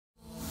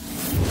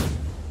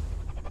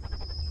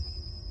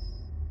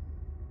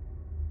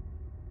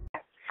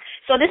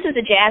So this is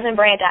the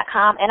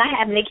JasmineBrand.com, and I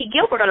have Nicci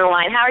Gilbert on the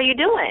line. How are you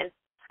doing?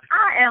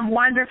 I am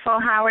wonderful.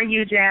 How are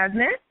you,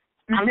 Jasmine?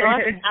 I'm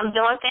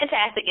doing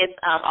fantastic. It's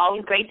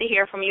always great to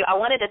hear from you. I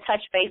wanted to touch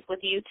base with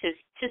you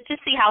to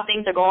see how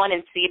things are going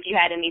and see if you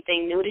had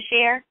anything new to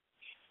share.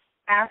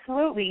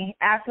 Absolutely.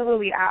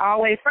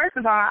 First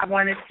of all, I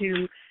wanted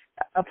to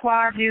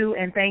applaud you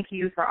and thank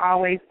you for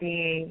always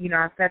being,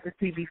 I've said this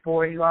to you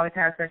before, you always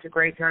have such a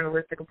great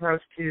journalistic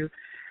approach to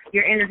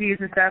your interviews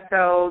and stuff.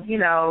 So,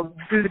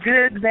 through the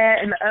good, the bad,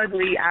 and the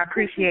ugly, I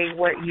appreciate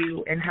what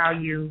you and how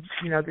you,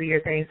 do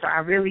your thing. So I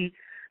really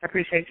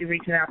appreciate you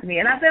reaching out to me.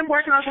 And I've been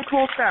working on some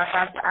cool stuff.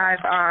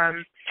 I've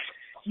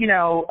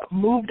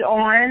moved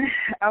on,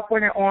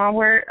 upward and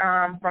onward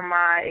from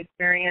my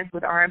experience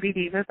with R&B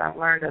Divas. I've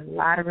learned a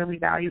lot of really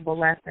valuable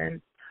lessons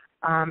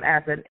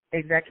as an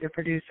executive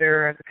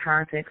producer, as a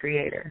content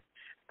creator,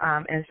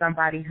 and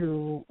somebody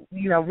who,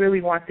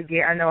 really wants to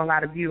get, I know a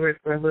lot of viewers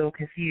were a little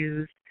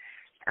confused.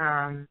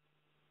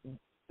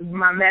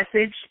 My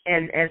message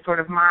and sort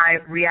of my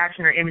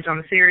reaction or image on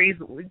the series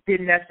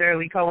didn't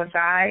necessarily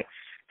coincide.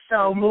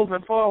 So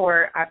moving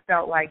forward, I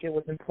felt like it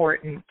was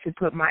important to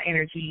put my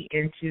energy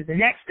into the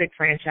next big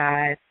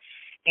franchise.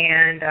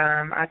 And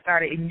I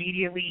started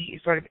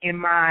immediately sort of in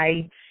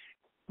my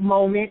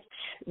moment,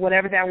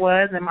 whatever that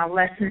was, and my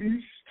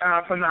lessons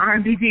from the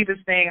R&B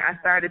Divas thing, I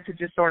started to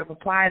just sort of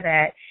apply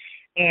that.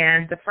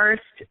 And the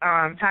first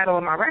title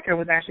of my record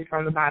was actually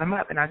From the Bottom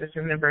Up. And I just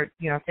remember,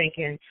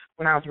 thinking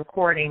when I was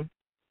recording,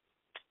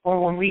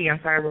 or when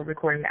we're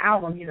recording the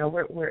album,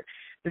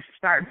 this is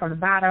starting from the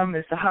bottom,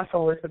 it's the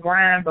hustle, it's the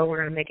grind, but we're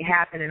going to make it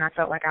happen. And I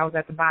felt like I was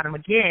at the bottom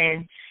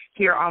again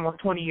here almost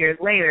 20 years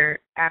later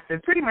after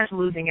pretty much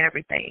losing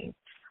everything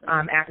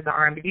after the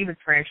R&B Divas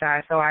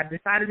franchise. So I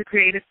decided to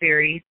create a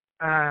series,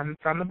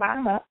 From the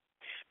Bottom Up,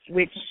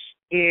 which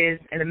is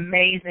an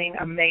amazing,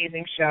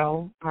 amazing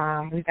show.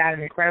 We've got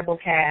an incredible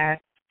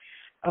cast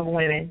of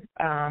women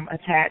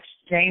attached.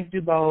 James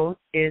Dubose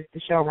is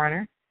the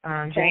showrunner.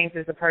 James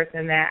is a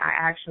person that I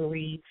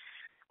actually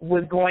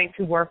was going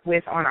to work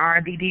with on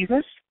R&B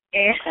Divas.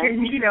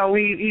 And,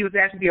 he was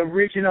actually the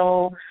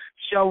original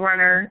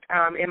showrunner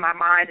in my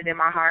mind and in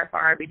my heart for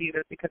R&B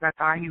Divas because I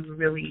thought he would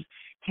really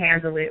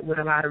handle it with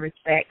a lot of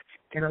respect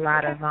and a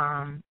lot of,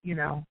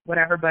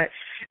 whatever. But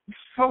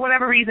for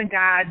whatever reason,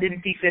 God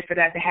didn't see fit for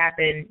that to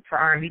happen for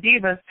R&B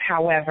Divas.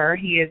 However,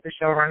 he is the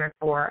showrunner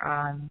for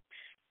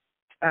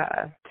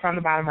From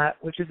the Bottom Up,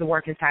 which is the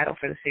working title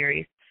for the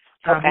series.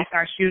 We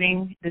start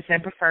shooting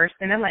December 1st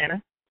in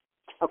Atlanta.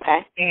 Okay.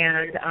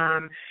 And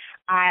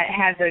I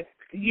had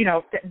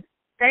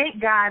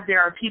thank God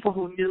there are people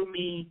who knew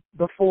me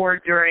before,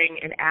 during,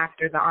 and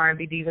after the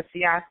R&B Diva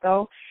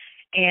fiasco.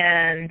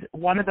 And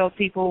one of those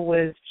people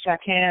was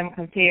Shakim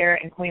Compare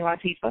and Queen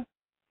Latifah.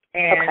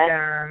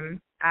 And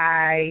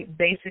I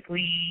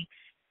basically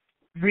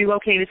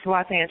relocated to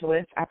Los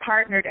Angeles. I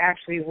partnered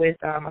actually with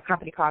a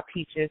company called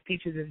Peaches.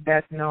 Peaches is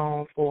best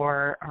known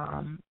for,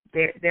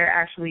 they're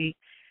actually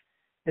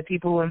the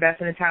people who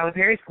invested in Tyler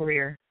Perry's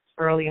career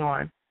early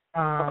on,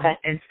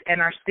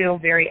 and are still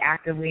very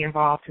actively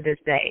involved to this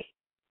day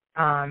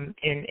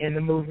in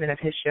the movement of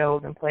his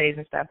shows and plays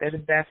and stuff. They're the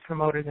best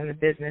promoters in the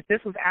business. This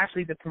was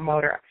actually the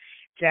promoter,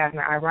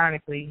 Jasmine,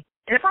 ironically.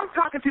 And if I'm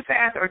talking too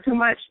fast or too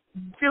much,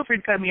 feel free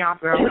to cut me off,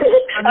 girl.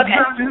 I'm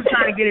just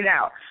trying to get it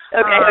out.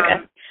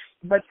 Okay.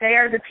 But they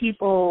are the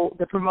people,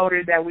 the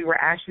promoters that we were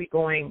actually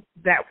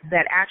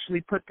that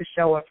actually put the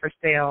show up for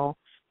sale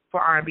for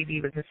R&B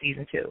Divas in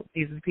season 2.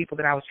 These are the people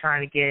that I was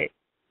trying to get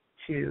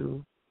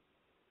to,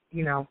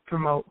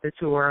 promote the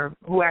tour,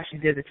 who actually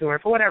did the tour.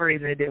 For whatever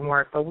reason, it didn't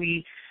work. But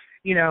we,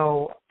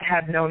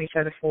 have known each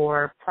other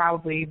for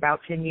probably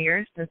about 10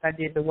 years since I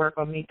did the work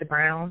on Meet the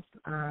Browns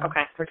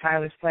for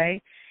Tyler's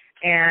play.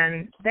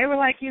 And they were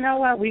like, you know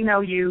what, we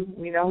know you.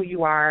 We know who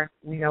you are.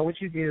 We know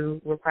what you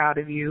do. We're proud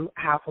of you.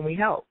 How can we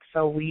help?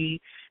 So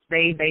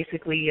they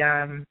basically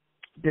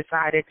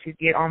decided to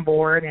get on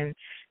board and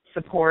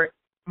support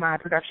my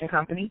production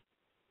company.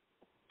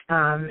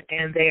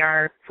 And they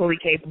are fully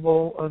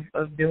capable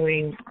of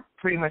doing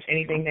pretty much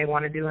anything they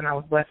want to do, and I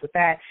was blessed with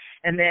that.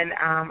 And then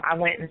I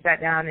went and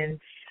sat down and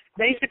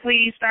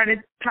basically started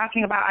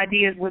talking about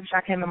ideas with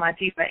Shakim and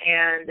Latifah,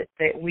 and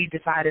that we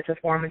decided to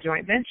form a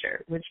joint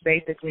venture, which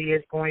basically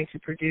is going to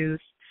produce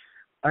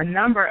a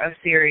number of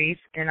series,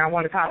 and I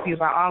want to talk to you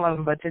about all of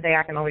them, but today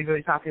I can only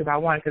really talk to you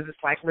about one because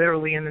it's like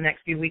literally in the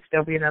next few weeks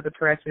there'll be another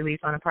press release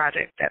on a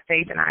project that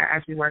Faith and I are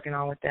actually working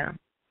on with them,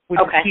 which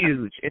is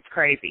huge. It's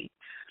crazy.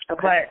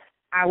 Okay. But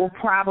I will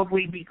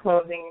probably be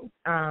closing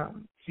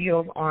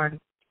deals on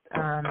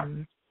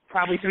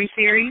probably 3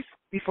 series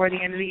before the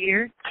end of the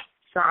year.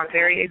 So I'm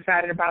very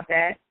excited about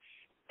that.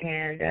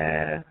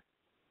 And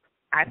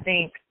I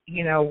think,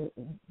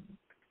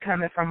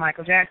 coming from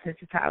Michael Jackson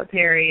to Tyler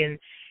Perry and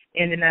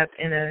ending up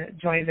in a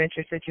joint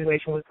venture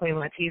situation with Queen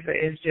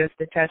Latifah is just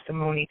a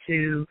testimony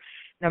to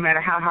no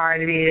matter how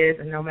hard it is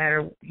and no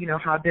matter,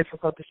 how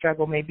difficult the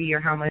struggle may be or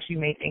how much you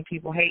may think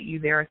people hate you,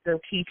 there are still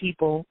key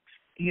people,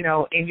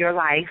 in your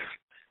life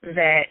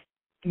that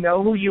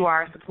know who you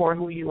are, support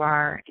who you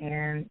are,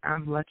 and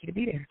I'm lucky to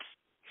be there.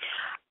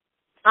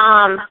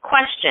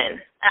 Question.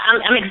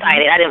 I'm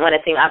excited. I didn't want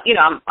to think.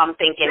 I'm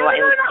thinking. No,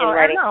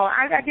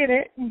 I get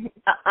it.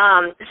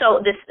 So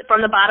this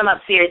From the Bottom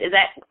Up series, is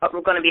that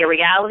going to be a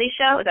reality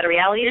show? Is that a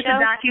reality show? It's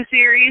a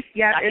docu-series.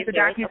 Yeah, it's a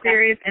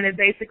docu-series, and it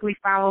basically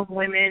follows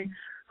women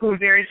who are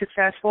very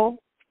successful.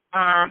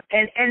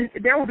 And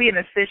there will be an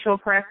official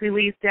press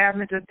release,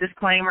 Jasmine, just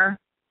disclaimer.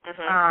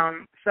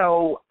 Mm-hmm.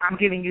 So I'm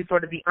giving you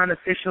sort of the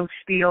unofficial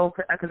spiel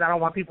because I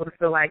don't want people to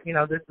feel like,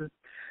 this is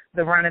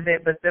the run of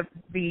it, but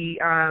the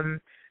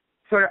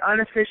sort of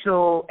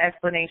unofficial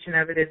explanation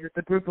of it is it's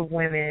a group of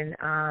women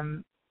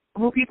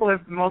who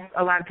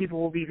a lot of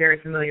people will be very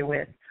familiar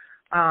with,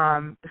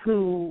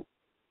 who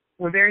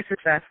were very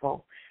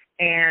successful,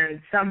 and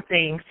some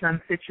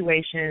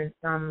situation,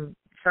 some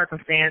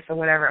circumstance or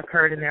whatever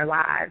occurred in their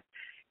lives,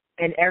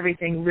 and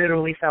everything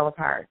literally fell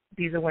apart.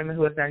 These are women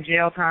who have done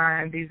jail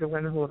time. These are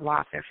women who have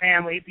lost their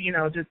families,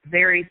 just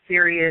very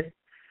serious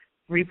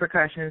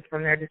repercussions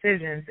from their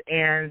decisions.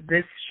 And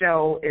this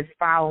show is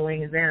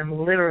following them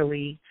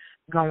literally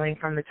going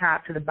from the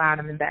top to the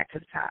bottom and back to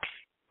the top,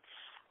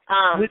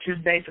 which is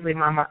basically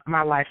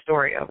my life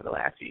story over the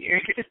last few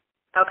years.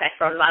 Okay,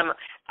 from the bottom.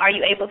 Are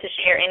you able to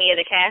share any of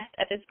the cast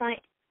at this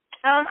point?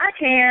 I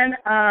can.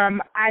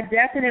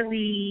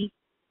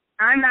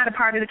 I'm not a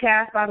part of the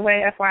cast, by the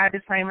way, FYI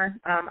disclaimer.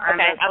 I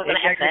was going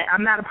to ask that.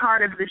 I'm not a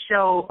part of the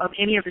show, of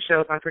any of the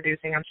shows I'm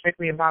producing. I'm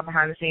strictly involved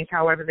behind the scenes.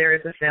 However, there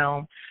is a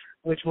film,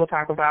 which we'll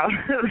talk about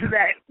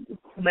that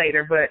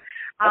later. But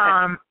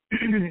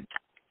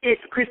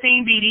it's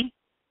Christine Beatty,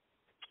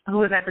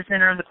 who is at the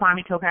center of the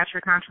Kwame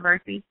Kilpatrick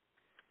controversy.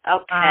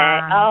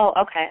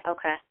 Okay.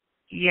 Okay.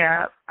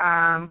 Yeah.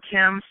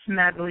 Kim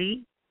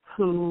Smedley,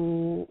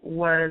 who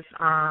was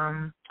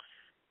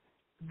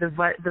the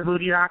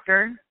Booty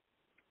Doctor.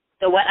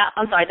 The what?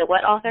 I'm sorry. The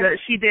what author?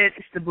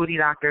 It's the Booty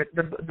Doctor.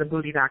 The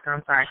Booty Doctor.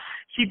 I'm sorry.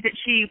 She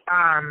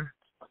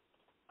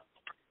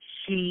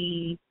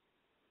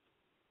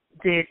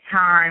did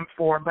time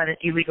for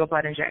illegal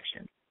butt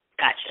injection.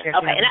 Gotcha.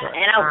 Okay, and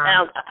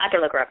I can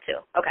look her up too.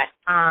 Okay.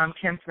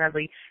 Kim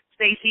Smedley,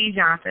 Stacey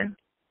Johnson.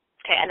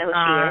 Okay, I know who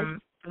she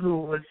is.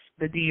 Who was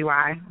the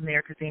DUI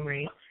Mayor Kasim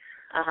Reed.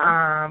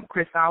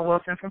 Crystal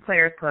Wilson from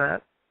Players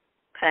Club.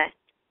 Okay.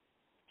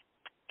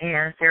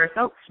 And Sarah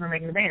Stokes from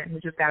Making the Band, who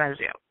just got out of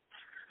jail.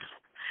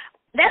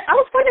 I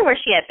was wondering where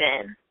she had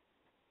been.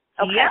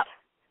 Okay. Yep.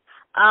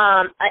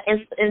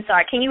 And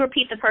sorry, can you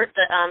repeat the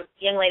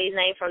young lady's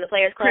name from the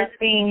Players Club?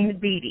 Christine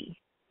Beatty.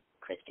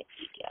 Christine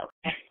Beatty.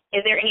 Okay.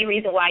 Is there any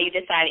reason why you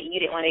decided you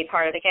didn't want to be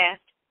part of the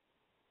cast?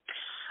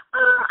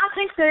 I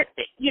think that,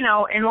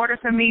 in order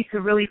for me to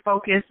really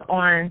focus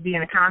on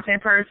being a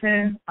content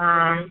person,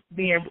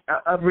 being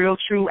a real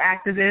true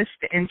activist,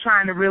 and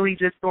trying to really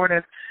just sort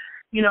of,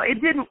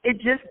 it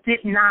just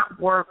did not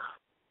work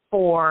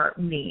for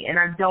me. And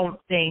I don't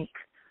think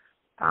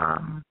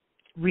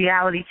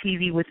reality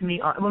TV with me.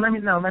 Well, let me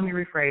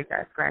rephrase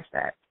that. Scratch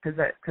that,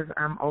 because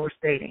I'm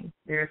overstating.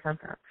 There is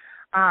something.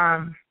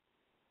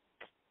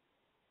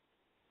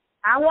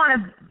 I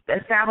want to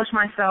establish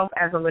myself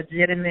as a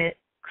legitimate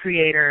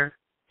creator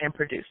and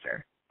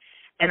producer.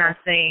 And I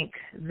think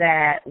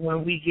that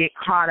when we get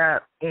caught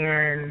up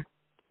in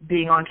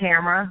being on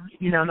camera,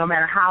 no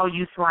matter how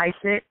you slice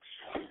it,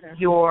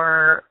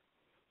 your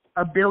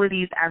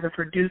abilities as a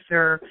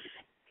producer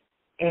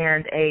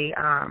and a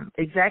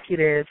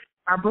executive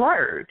are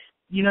blurred.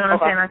 You know what I'm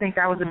saying? I think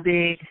that was a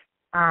big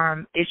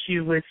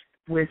issue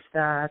with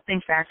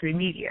Think Factory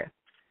Media,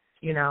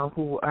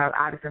 who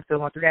obviously I'm still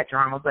going through that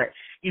drama. But,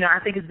 I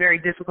think it's very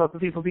difficult for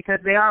people because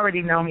they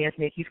already know me as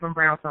Nicci from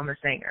Brown Summer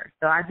Singer.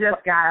 So I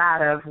just got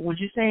out of, would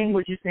you sing,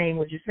 would you sing,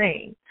 would you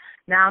sing?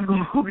 Now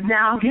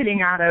I'm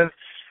getting out of,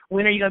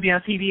 when are you going to be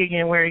on TV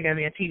again, where are you going to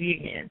be on TV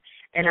again?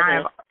 And I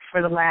have,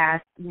 for the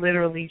last,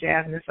 literally,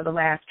 Jasmine, for the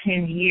last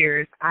 10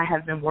 years, I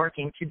have been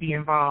working to be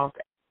involved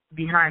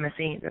behind the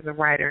scenes as a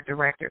writer,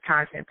 director,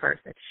 content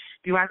person.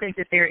 Do I think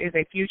that there is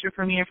a future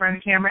for me in front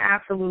of the camera?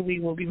 Absolutely.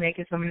 We'll be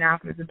making some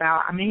announcements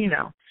about,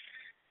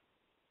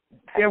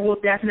 there will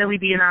definitely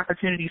be an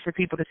opportunity for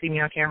people to see me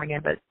on camera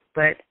again,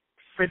 but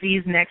for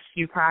these next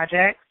few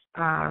projects,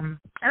 and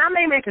I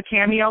may make a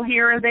cameo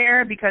here or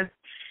there because,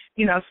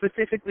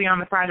 specifically on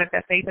the project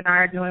that Faith and I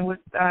are doing with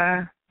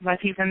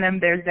Latifah and them,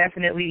 there's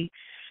definitely,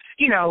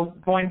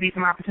 going to be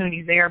some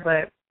opportunities there,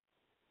 but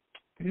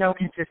no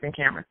consistent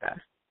camera stuff.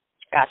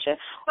 Gotcha.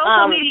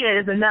 Social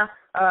media is enough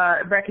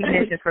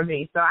recognition for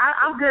me, so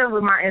I'm good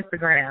with my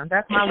Instagram.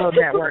 That's my little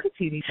network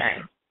TV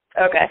thing.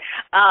 Okay.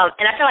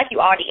 And I feel like you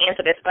already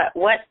answered this, but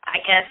what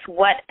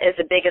is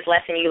the biggest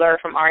lesson you learned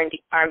from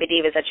R&B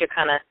Divas that you're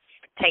kind of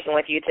taking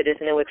with you to this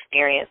new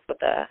experience with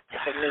the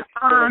new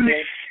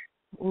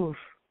the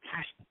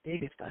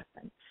biggest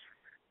lesson.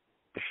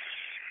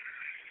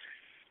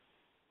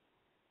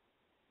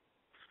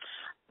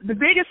 The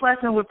biggest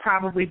lesson would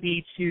probably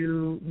be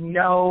to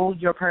know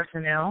your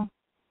personnel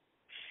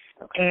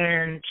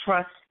and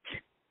trust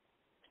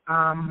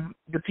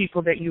the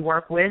people that you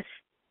work with.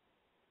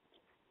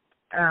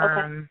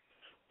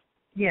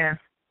 Yeah,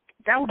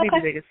 that would be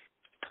the biggest.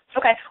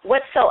 Okay.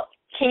 So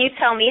Can you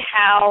tell me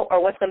how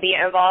or what's going to be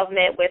your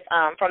involvement with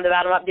From the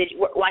Bottom Up?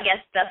 Well, I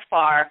guess thus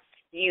far,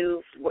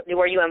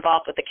 were you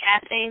involved with the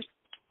casting?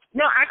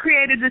 No, I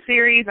created the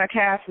series. I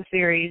cast the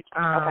series.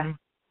 Okay.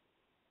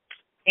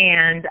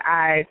 And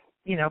I,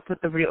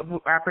 put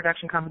our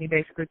production company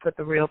basically put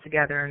the reel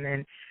together, and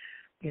then,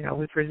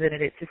 we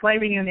presented it to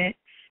Flavor Unit.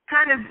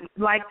 Kind of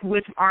like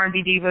with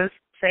R&B Divas,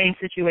 same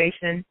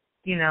situation,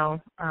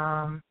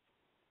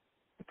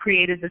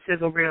 created the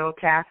sizzle reel,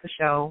 cast the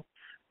show,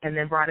 and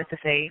then brought it to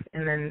Faith,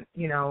 and then,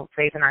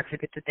 Faith and I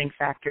took it to Think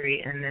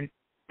Factory, and then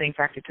Think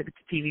Factory took it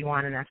to TV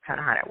One, and that's kind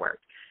of how that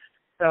worked.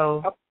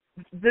 So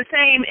the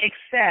same,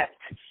 except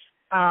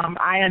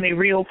I am a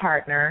real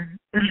partner.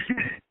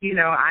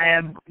 I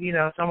am,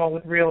 someone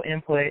with real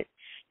input,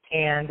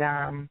 and,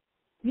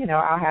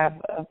 I'll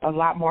have a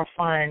lot more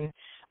fun,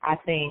 I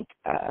think,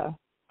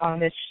 on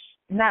this.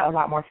 Not a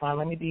lot more fun.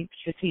 Let me be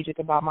strategic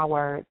about my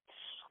words.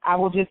 I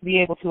will just be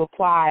able to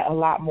apply a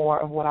lot more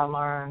of what I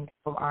learned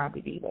from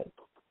R&B Divas.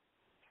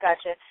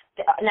 Gotcha.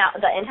 Now,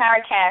 the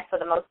entire cast, for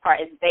the most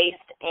part, is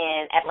based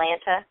in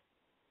Atlanta.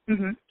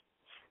 Mhm.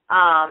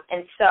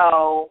 And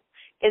so,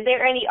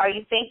 are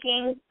you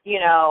thinking,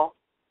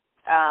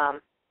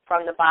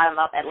 from the bottom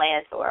up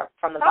Atlanta or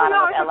from the bottom up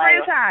LA? Oh, no,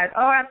 it's a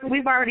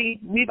franchise.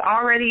 We've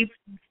already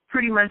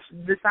pretty much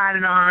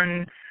decided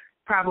on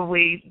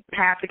probably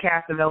half the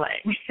cast of LA.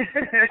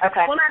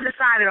 Okay. Well, not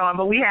decided on,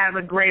 but we have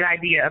a great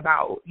idea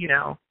about,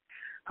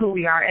 who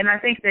we are. And I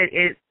think that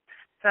it's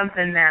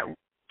something that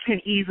can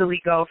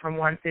easily go from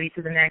one city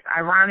to the next.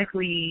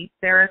 Ironically,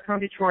 Sarah's from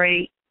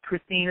Detroit,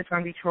 Christine is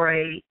from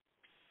Detroit,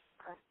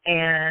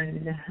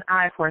 and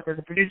I, of course, as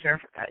a producer,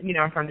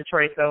 I'm from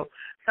Detroit. So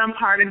some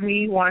part of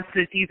me wants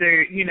to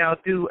either,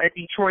 do a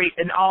Detroit,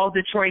 an all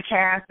Detroit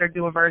cast, or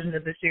do a version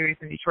of the series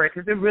in Detroit,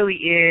 because it really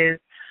is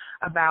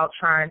about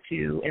trying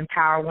to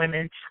empower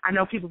women. I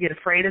know people get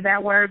afraid of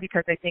that word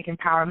because they think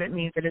empowerment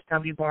means that it's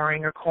going to be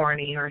boring or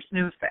corny or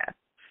snooze fest.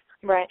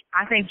 Right.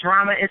 I think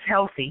drama is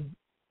healthy.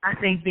 I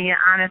think being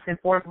honest and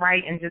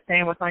forthright and just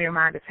saying what's on your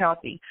mind is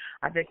healthy.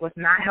 I think what's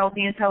not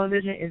healthy in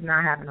television is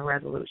not having a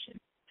resolution,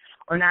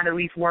 or not at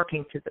least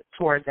working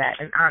towards that,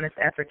 an honest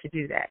effort to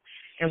do that.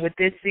 And with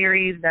this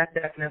series, that's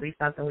definitely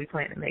something we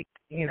plan to make,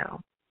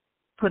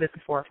 put at the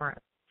forefront.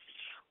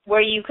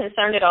 Were you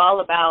concerned at all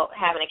about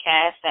having a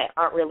cast that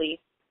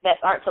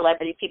aren't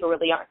celebrities? People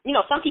really aren't.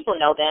 Some people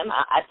know them,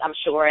 I'm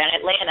sure, and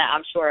Atlanta,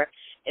 I'm sure,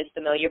 is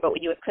familiar. But were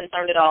you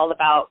concerned at all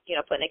about,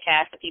 putting a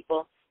cast of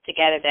people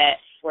together that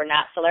were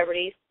not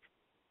celebrities?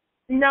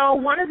 No,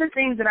 one of the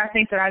things that I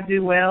think that I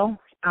do well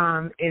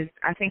is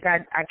I think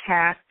I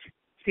cast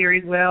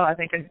series well. I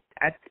think and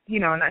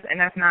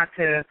that's not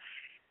to,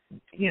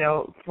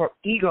 for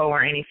ego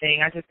or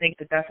anything. I just think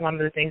that that's one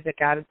of the things that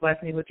God has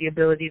blessed me with, the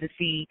ability to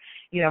see,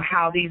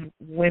 how these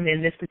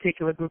women, this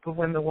particular group of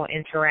women, will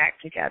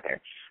interact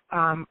together.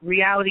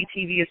 Reality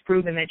TV has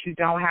proven that you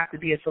don't have to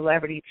be a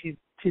celebrity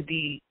to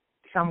be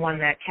someone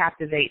that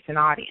captivates an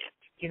audience,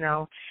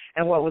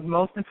 And what was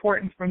most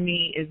important for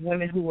me is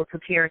women who were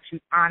prepared to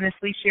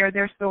honestly share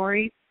their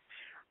stories,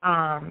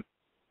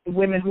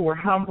 women who were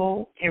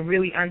humble and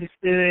really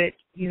understood,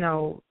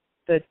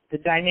 the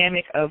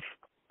dynamic of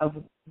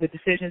the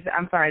decisions.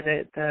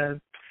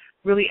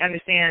 Really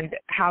understand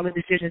how the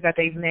decisions that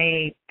they've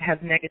made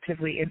have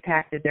negatively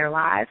impacted their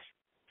lives,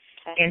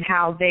 and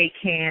how they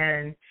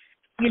can,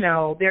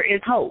 there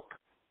is hope.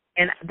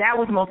 And that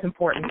was most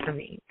important for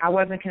me. I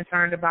wasn't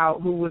concerned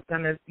about who was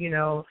going to,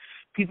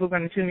 people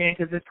going to tune in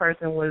because this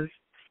person was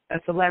a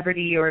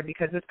celebrity or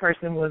because this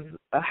person was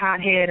a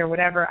hothead or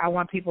whatever. I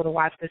want people to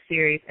watch the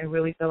series and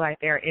really feel like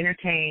they're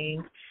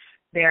entertained,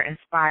 they're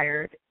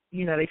inspired,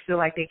 they feel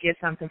like they get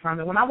something from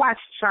it. When I watch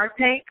Shark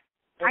Tank,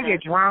 I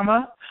get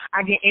drama,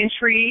 I get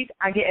intrigue,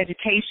 I get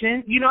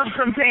education. You know what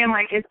I'm saying?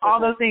 Like, it's all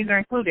those things are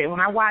included. When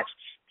I watch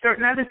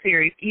certain other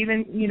series,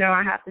 even,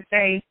 I have to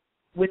say,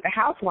 with the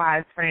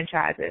Housewives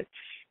franchises,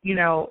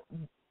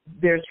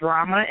 there's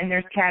drama and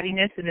there's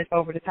cattiness and it's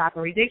over the top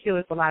and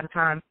ridiculous a lot of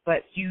times,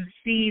 but you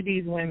see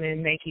these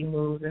women making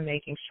moves and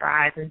making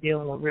strides and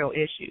dealing with real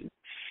issues.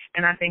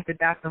 And I think that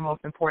that's the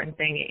most important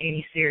thing in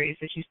any series,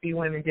 that you see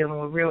women dealing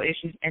with real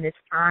issues, and it's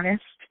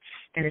honest,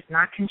 and it's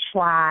not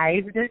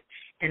contrived,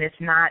 and it's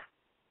not,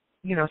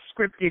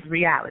 scripted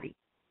reality.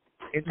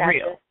 It's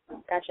real.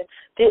 Gotcha.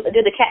 Did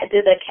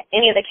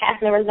any of the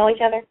cast members know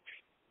each other?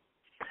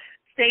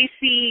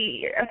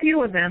 Stacey, a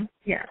few of them,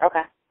 yeah.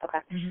 Okay.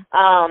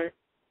 Mm-hmm.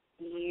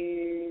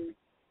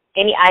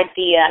 Any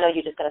idea? I know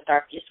you're just gonna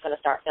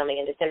start filming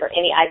in December.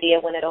 Any idea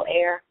when it'll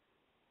air?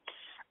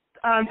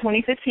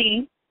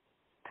 2015.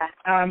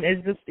 Okay.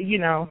 Is just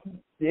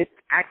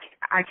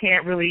I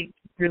can't really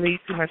release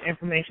too much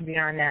information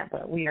beyond that,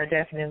 but we are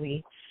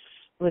definitely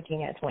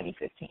looking at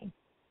 2015.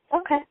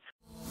 Okay.